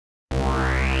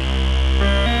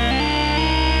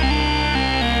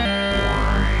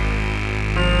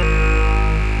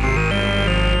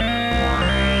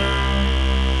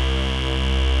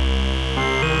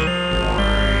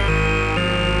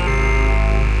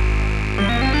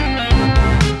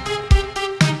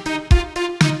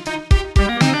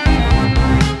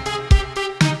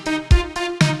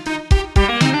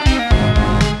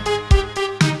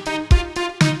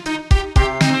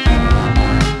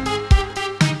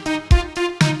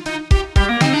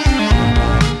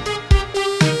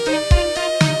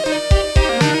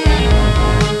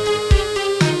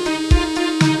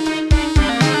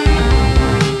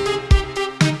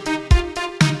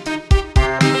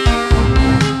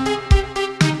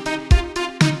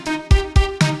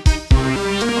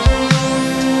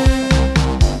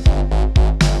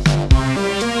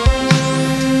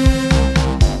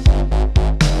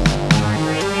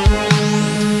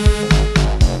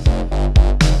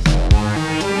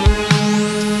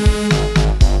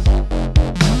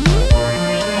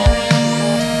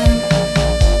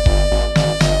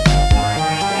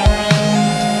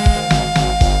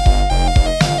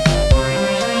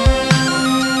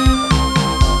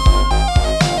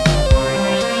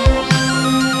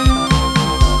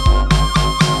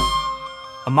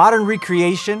a modern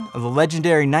recreation of the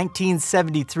legendary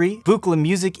 1973 Buchla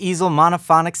Music Easel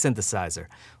monophonic synthesizer,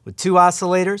 with 2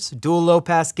 oscillators, dual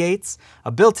low-pass gates,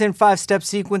 a built-in 5-step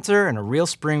sequencer, and a real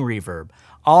spring reverb,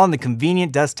 all in the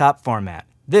convenient desktop format.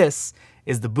 This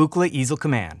is the Buchla Easel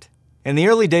Command. In the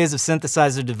early days of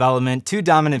synthesizer development, 2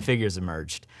 dominant figures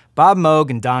emerged, Bob Moog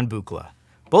and Don Buchla.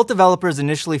 Both developers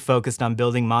initially focused on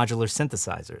building modular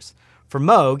synthesizers. For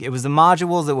Moog, it was the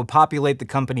modules that would populate the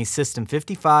company's System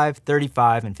 55,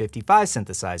 35, and 55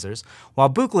 synthesizers, while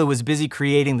Buchla was busy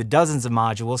creating the dozens of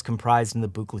modules comprised in the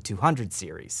Buchla 200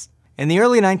 series. In the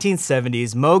early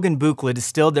 1970s, Moog and Buchla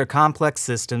distilled their complex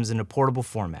systems into portable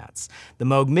formats, the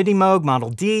Moog MIDI Moog Model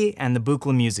D and the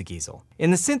Buchla Music Easel.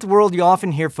 In the synth world, you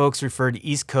often hear folks refer to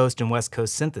East Coast and West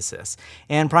Coast synthesis,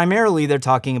 and primarily they're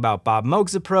talking about Bob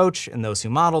Moog's approach and those who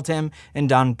modeled him, and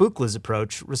Don Buchla's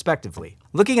approach, respectively.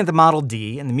 Looking at the Model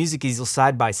D and the Music Easel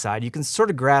side by side, you can sort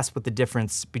of grasp what the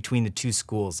difference between the 2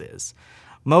 schools is.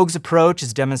 Moog's approach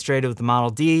is demonstrated with the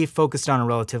Model D, focused on a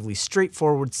relatively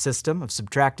straightforward system of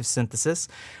subtractive synthesis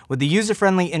with a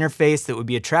user-friendly interface that would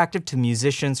be attractive to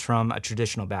musicians from a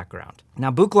traditional background. Now,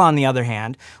 Buchla, on the other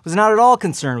hand, was not at all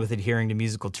concerned with adhering to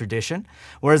musical tradition.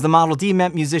 Whereas the Model D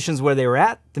met musicians where they were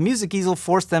at, the Music Easel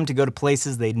forced them to go to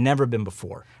places they'd never been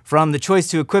before. From the choice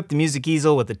to equip the Music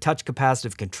Easel with a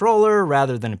touch-capacitive controller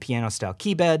rather than a piano-style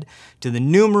keybed, to the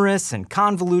numerous and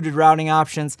convoluted routing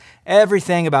options,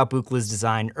 everything about Buchla's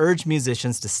design urged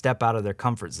musicians to step out of their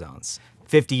comfort zones.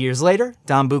 50 years later,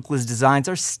 Don Buchla's designs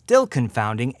are still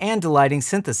confounding and delighting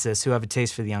synthesists who have a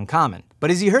taste for the uncommon.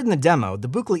 But as you heard in the demo, the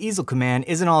Buchla Easel Command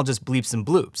isn't all just bleeps and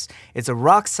bloops. It's a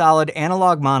rock-solid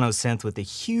analog monosynth with a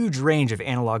huge range of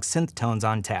analog synth tones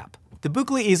on tap. The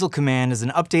Buchla Easel Command is an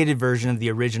updated version of the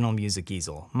original Music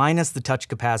Easel, minus the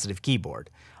touch-capacitive keyboard.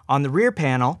 On the rear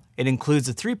panel, it includes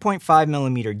a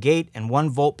 3.5mm gate and 1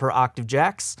 volt per octave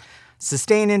jacks,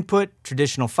 sustain input,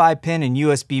 traditional 5-pin and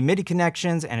USB MIDI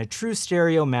connections, and a true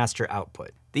stereo master output.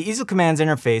 The Easel Command's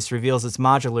interface reveals its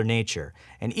modular nature,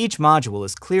 and each module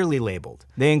is clearly labeled.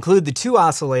 They include the 2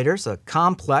 oscillators, a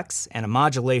complex and a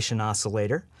modulation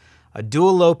oscillator, a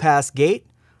dual low-pass gate,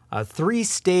 a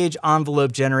 3-stage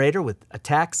envelope generator with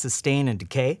attack, sustain, and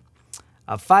decay,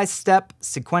 a 5-step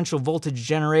sequential voltage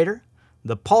generator,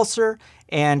 the pulsar,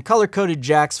 and color-coded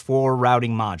jacks for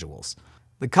routing modules.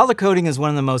 The color coding is one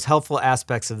of the most helpful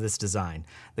aspects of this design.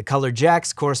 The color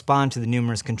jacks correspond to the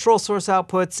numerous control source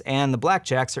outputs, and the black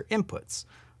jacks are inputs.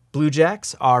 Blue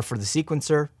jacks are for the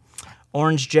sequencer,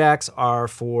 orange jacks are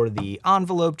for the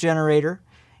envelope generator,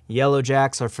 yellow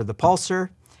jacks are for the pulsar,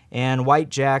 and white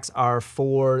jacks are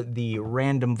for the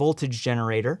random voltage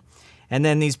generator. And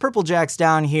then these purple jacks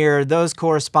down here, those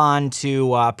correspond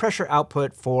to pressure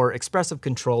output for expressive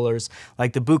controllers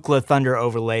like the Buchla Thunder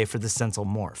overlay for the Stencil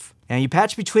Morph. Now you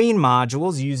patch between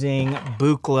modules using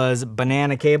Buchla's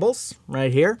banana cables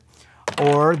right here,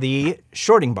 or the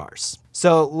shorting bars.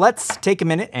 So let's take a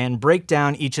minute and break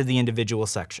down each of the individual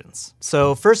sections.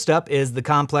 So first up is the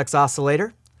complex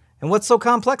oscillator. And what's so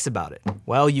complex about it?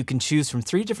 Well, you can choose from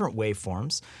 3 different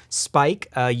waveforms. Spike,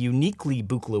 a uniquely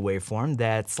Buchla waveform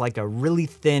that's like a really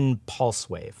thin pulse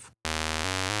wave.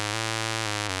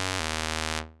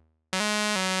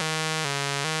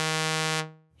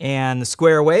 And the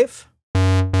square wave.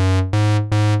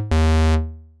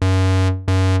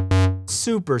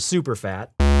 Super, super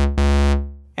fat.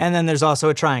 And then there's also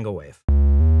a triangle wave.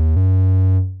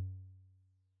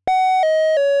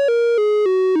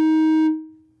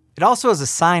 It also has a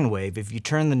sine wave if you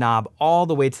turn the knob all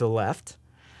the way to the left.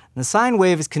 And the sine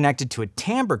wave is connected to a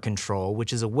timbre control,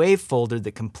 which is a wave folder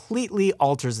that completely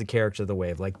alters the character of the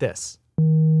wave, like this.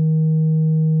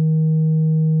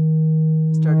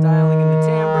 Start dialing in the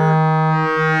timbre.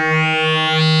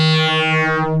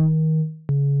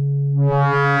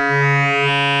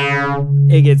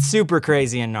 It gets super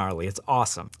crazy and gnarly. It's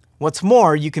awesome. What's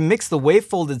more, you can mix the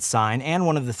wave-folded sine and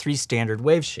one of the 3 standard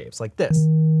wave shapes, like this.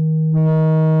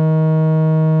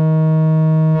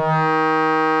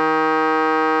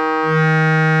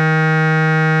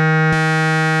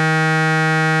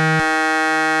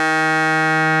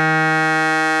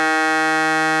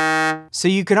 So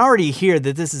you can already hear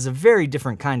that this is a very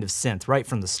different kind of synth right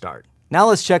from the start. Now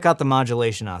let's check out the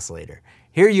modulation oscillator.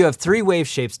 Here you have 3 wave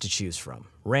shapes to choose from: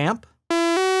 ramp,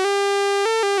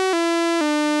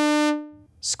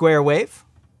 square wave,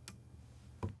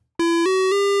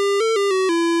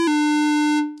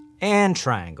 and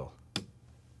triangle.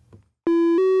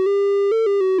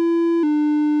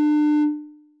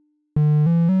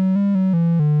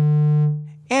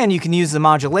 And you can use the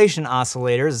modulation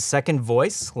oscillator as a second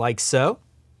voice, like so.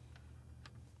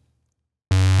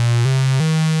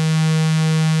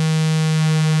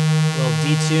 Little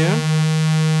detune.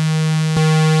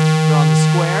 Throw on the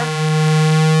square.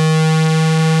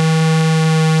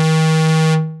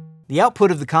 The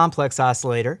output of the complex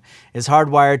oscillator is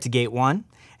hardwired to gate 1,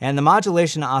 and the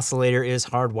modulation oscillator is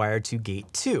hardwired to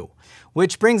gate 2,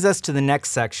 which brings us to the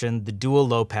next section, the dual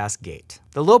low-pass gate.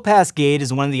 The low-pass gate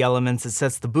is one of the elements that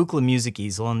sets the Buchla Music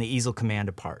Easel and the Easel Command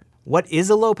apart. What is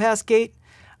a low-pass gate?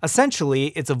 Essentially,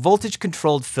 it's a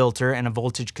voltage-controlled filter and a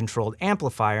voltage-controlled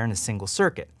amplifier in a single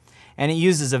circuit. And it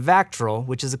uses a Vactral,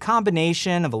 which is a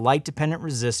combination of a light-dependent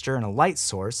resistor and a light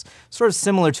source, sort of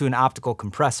similar to an optical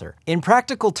compressor. In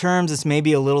practical terms, this may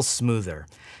be a little smoother.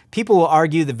 People will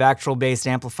argue that Vactral-based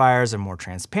amplifiers are more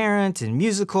transparent and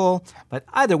musical, but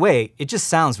either way, it just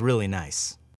sounds really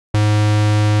nice.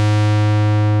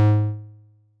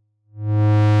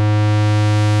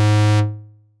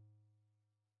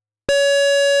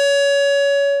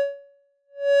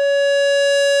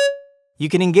 You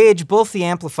can engage both the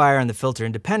amplifier and the filter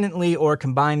independently or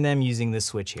combine them using this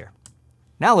switch here.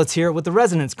 Now let's hear it with the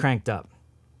resonance cranked up.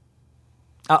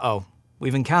 Uh-oh,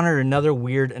 we've encountered another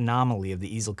weird anomaly of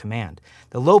the Easel Command.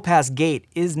 The low-pass gate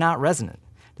is not resonant.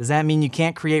 Does that mean you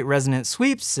can't create resonant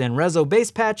sweeps and reso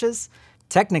bass patches?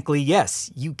 Technically,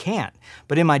 yes, you can.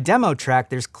 But in my demo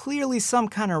track, there's clearly some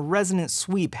kind of resonant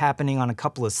sweep happening on a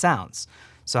couple of sounds.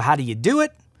 So how do you do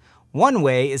it? One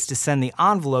way is to send the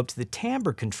envelope to the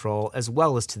timbre control as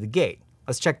well as to the gate.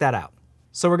 Let's check that out.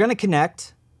 So we're going to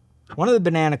connect one of the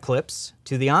banana clips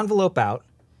to the envelope out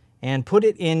and put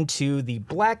it into the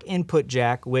black input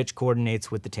jack, which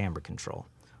coordinates with the timbre control.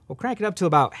 We'll crank it up to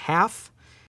about half.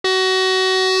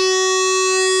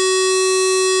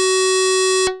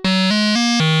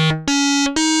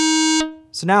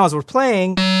 So now as we're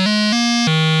playing,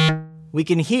 we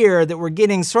can hear that we're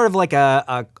getting sort of like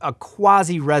a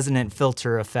quasi-resonant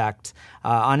filter effect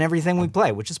on everything we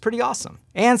play, which is pretty awesome.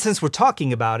 And since we're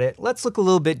talking about it, let's look a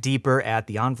little bit deeper at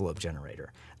the envelope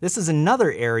generator. This is another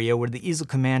area where the Easel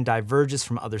Command diverges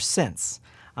from other synths.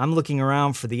 I'm looking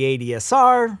around for the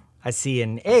ADSR. I see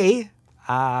an A,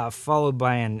 followed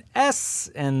by an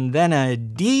S, and then a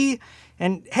D.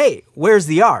 And hey, where's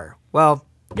the R? Well,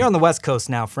 you're on the West Coast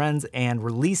now, friends, and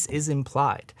release is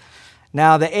implied.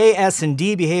 Now, the A, S, and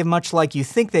D behave much like you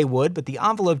think they would, but the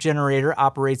envelope generator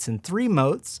operates in 3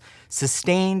 modes: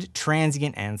 sustained,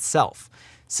 transient, and self.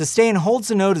 Sustain holds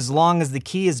the note as long as the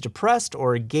key is depressed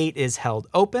or a gate is held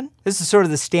open. This is sort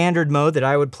of the standard mode that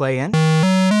I would play in.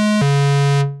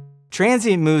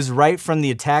 Transient moves right from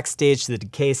the attack stage to the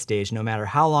decay stage, no matter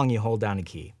how long you hold down a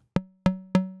key.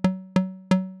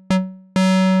 So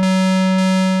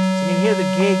you can hear the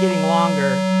decay getting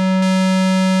longer.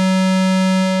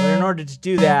 But in order to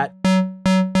do that,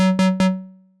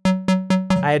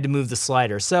 I had to move the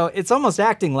slider. So it's almost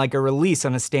acting like a release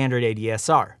on a standard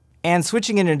ADSR. And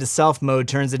switching it into self mode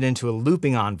turns it into a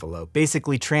looping envelope,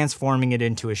 basically transforming it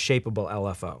into a shapeable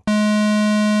LFO.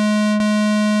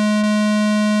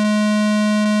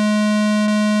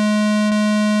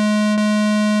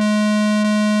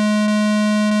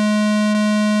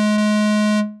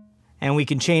 And we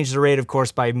can change the rate, of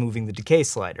course, by moving the decay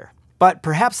slider. But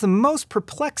perhaps the most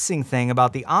perplexing thing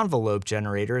about the envelope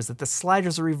generator is that the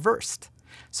sliders are reversed.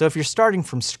 So if you're starting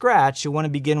from scratch, you'll want to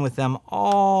begin with them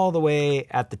all the way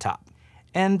at the top.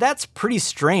 And that's pretty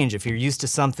strange if you're used to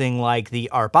something like the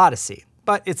ARP Odyssey.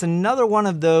 But it's another one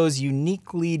of those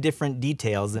uniquely different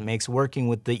details that makes working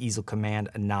with the Easel Command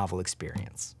a novel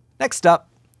experience. Next up,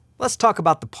 let's talk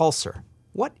about the pulsar.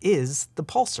 What is the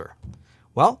pulsar?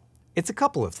 Well, it's a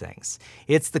couple of things.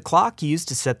 It's the clock used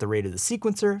to set the rate of the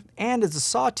sequencer, and it's a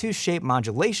sawtooth-shaped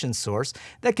modulation source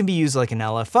that can be used like an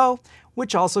LFO,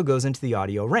 which also goes into the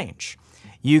audio range.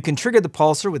 You can trigger the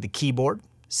pulsar with the keyboard,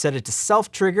 set it to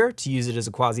self-trigger to use it as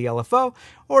a quasi-LFO,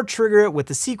 or trigger it with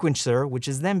the sequencer, which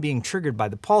is then being triggered by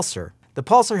the pulsar. The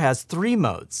pulsar has 3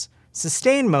 modes.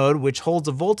 Sustain mode, which holds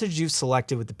a voltage you've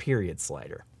selected with the period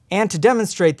slider. And to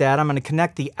demonstrate that, I'm going to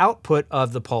connect the output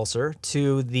of the pulsar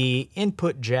to the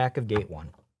input jack of gate 1.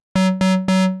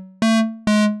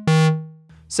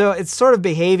 So it's sort of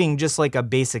behaving just like a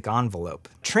basic envelope.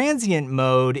 Transient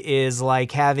mode is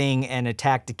like having an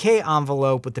attack decay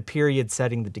envelope with the period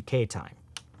setting the decay time.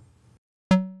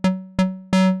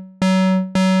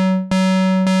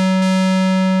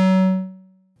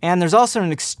 And there's also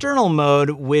an external mode,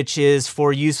 which is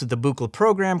for use with the Buchla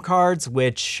program cards,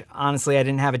 which honestly I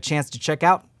didn't have a chance to check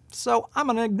out, so I'm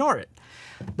gonna ignore it.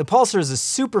 The pulsar is a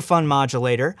super fun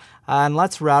modulator, and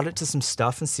let's route it to some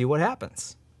stuff and see what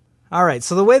happens. All right,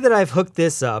 so the way that I've hooked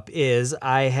this up is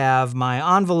I have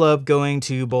my envelope going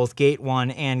to both gate 1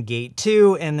 and gate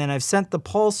 2, and then I've sent the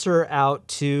pulsar out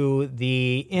to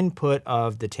the input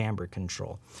of the timbre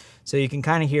control. So you can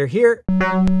kind of hear here. We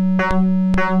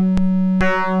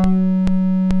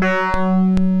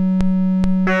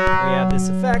have this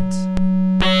effect.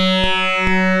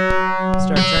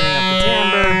 Start turning up the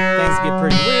timbre, things get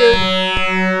pretty weird.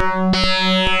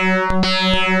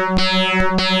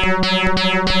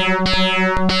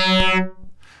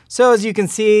 So as you can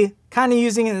see, kind of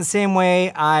using it the same way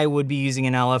I would be using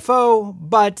an LFO,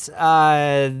 but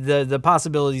the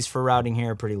possibilities for routing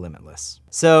here are pretty limitless.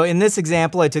 So in this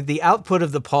example, I took the output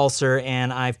of the pulsar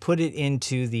and I've put it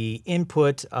into the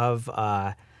input of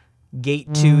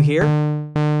gate 2 here.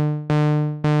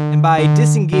 And by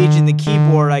disengaging the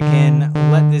keyboard, I can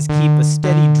let this keep a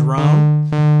steady drone,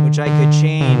 which I could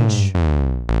change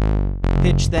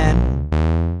pitch then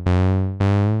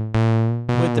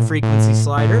with the frequency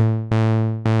slider,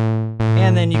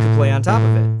 and then you can play on top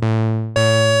of it.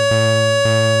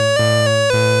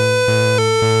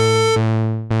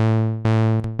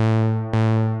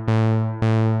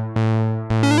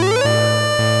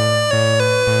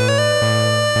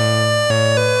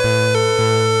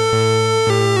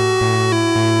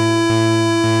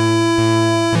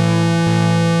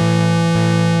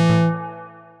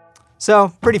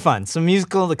 So, pretty fun. Some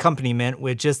musical accompaniment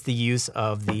with just the use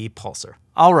of the pulsar.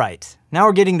 All right, now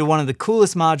we're getting to one of the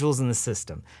coolest modules in the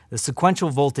system, the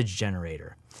sequential voltage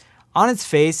generator. On its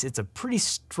face, it's a pretty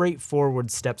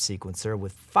straightforward step sequencer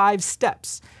with 5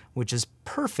 steps, which is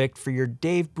perfect for your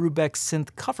Dave Brubeck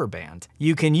synth cover band.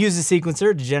 You can use the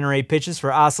sequencer to generate pitches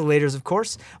for oscillators, of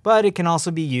course, but it can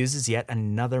also be used as yet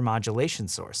another modulation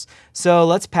source. So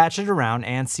let's patch it around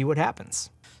and see what happens.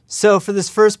 So for this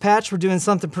first patch, we're doing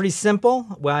something pretty simple.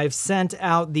 I've sent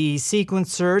out the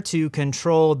sequencer to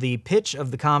control the pitch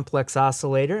of the complex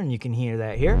oscillator, and you can hear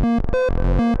that here.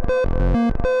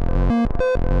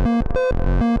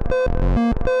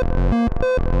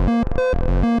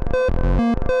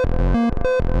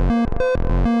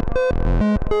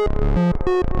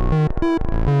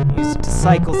 Use it to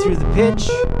cycle through the pitch.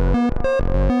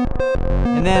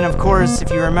 And then, of course, if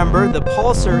you remember, the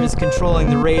pulsar is controlling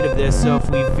the rate of this, so if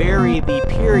we vary the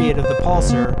period of the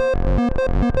pulsar,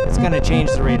 it's going to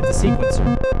change the rate of the sequencer.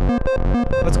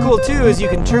 What's cool, too, is you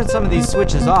can turn some of these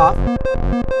switches off.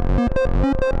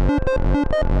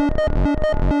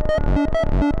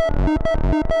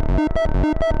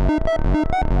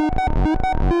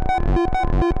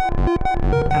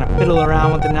 Kind of fiddle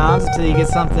around with the knobs until you get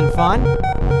something fun,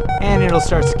 and it'll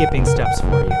start skipping steps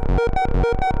for you.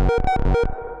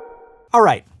 All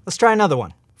right, let's try another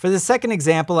one. For the second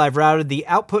example, I've routed the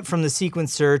output from the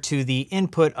sequencer to the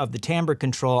input of the timbre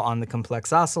control on the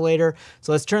complex oscillator.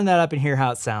 So let's turn that up and hear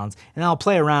how it sounds, and I'll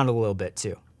play around a little bit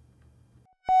too.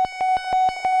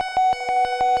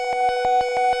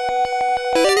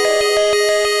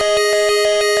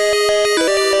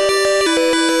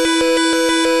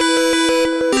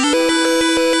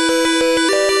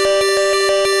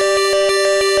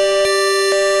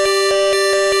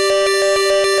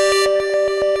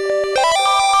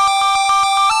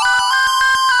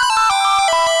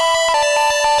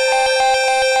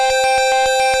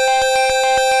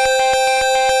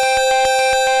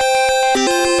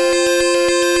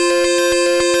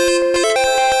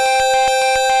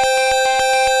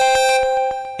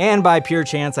 And by pure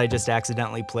chance, I just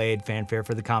accidentally played Fanfare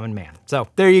for the Common Man. So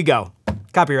there you go,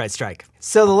 copyright strike.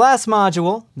 So the last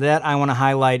module that I want to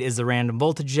highlight is the random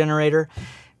voltage generator.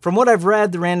 From what I've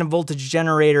read, the random voltage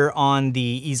generator on the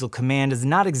Easel Command is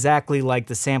not exactly like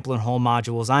the sample and hold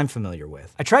modules I'm familiar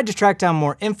with. I tried to track down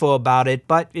more info about it,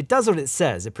 but it does what it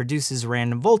says. It produces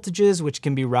random voltages, which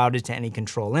can be routed to any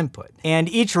control input. And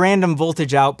each random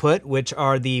voltage output, which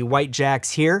are the white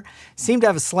jacks here, seem to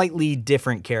have a slightly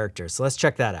different character. So let's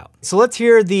check that out. So let's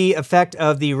hear the effect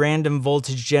of the random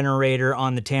voltage generator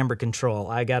on the timbre control.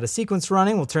 I got a sequence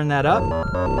running. We'll turn that up.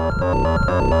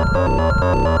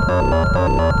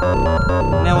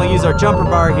 And then we'll use our jumper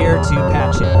bar here to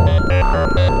patch it.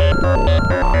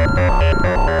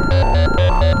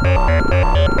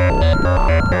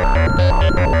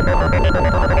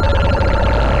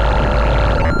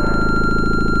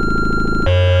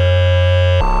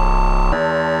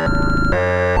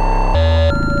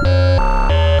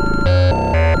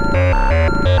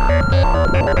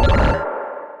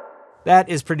 That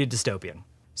is pretty dystopian.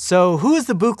 So who is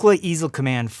the Buchla Easel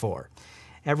Command for?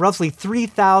 At roughly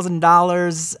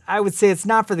 $3,000, I would say it's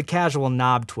not for the casual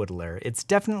knob twiddler. It's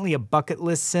definitely a bucket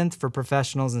list synth for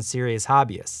professionals and serious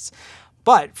hobbyists.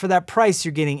 But for that price,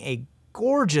 you're getting a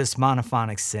gorgeous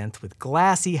monophonic synth with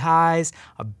glassy highs,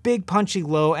 a big punchy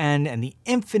low end, and the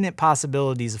infinite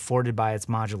possibilities afforded by its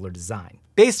modular design.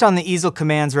 Based on the Easel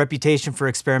Command's reputation for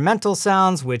experimental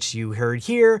sounds, which you heard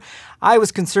here, I was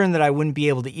concerned that I wouldn't be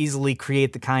able to easily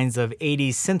create the kinds of 80s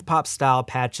synth pop style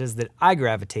patches that I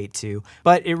gravitate to,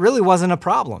 but it really wasn't a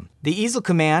problem. The Easel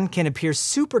Command can appear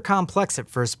super complex at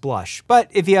first blush, but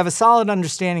if you have a solid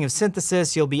understanding of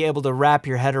synthesis, you'll be able to wrap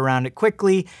your head around it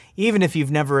quickly, even if you've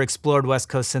never explored West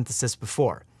Coast synthesis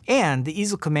before. And the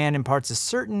Easel Command imparts a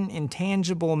certain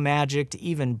intangible magic to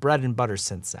even bread and butter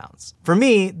synth sounds. For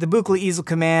me, the Buchla Easel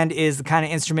Command is the kind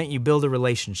of instrument you build a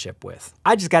relationship with.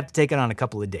 I just got to take it on a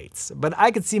couple of dates, but I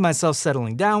could see myself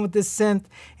settling down with this synth,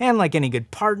 and like any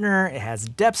good partner, it has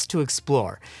depths to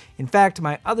explore. In fact,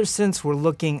 my other synths were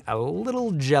looking a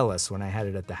little jealous when I had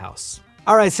it at the house.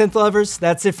 Alright synth lovers,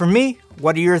 that's it for me.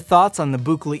 What are your thoughts on the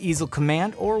Buchla Easel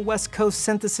Command or West Coast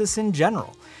synthesis in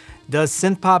general? Does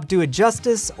synth pop do it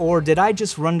justice, or did I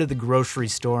just run to the grocery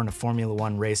store in a Formula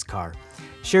One race car?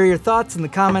 Share your thoughts in the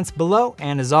comments below,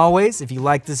 and as always, if you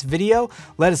like this video,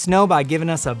 let us know by giving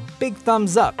us a big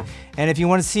thumbs up. And if you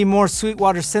want to see more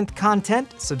Sweetwater synth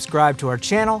content, subscribe to our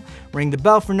channel, ring the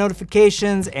bell for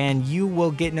notifications, and you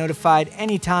will get notified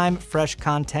anytime fresh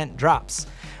content drops.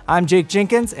 I'm Jake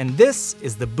Jenkins, and this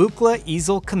is the Buchla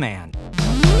Easel Command.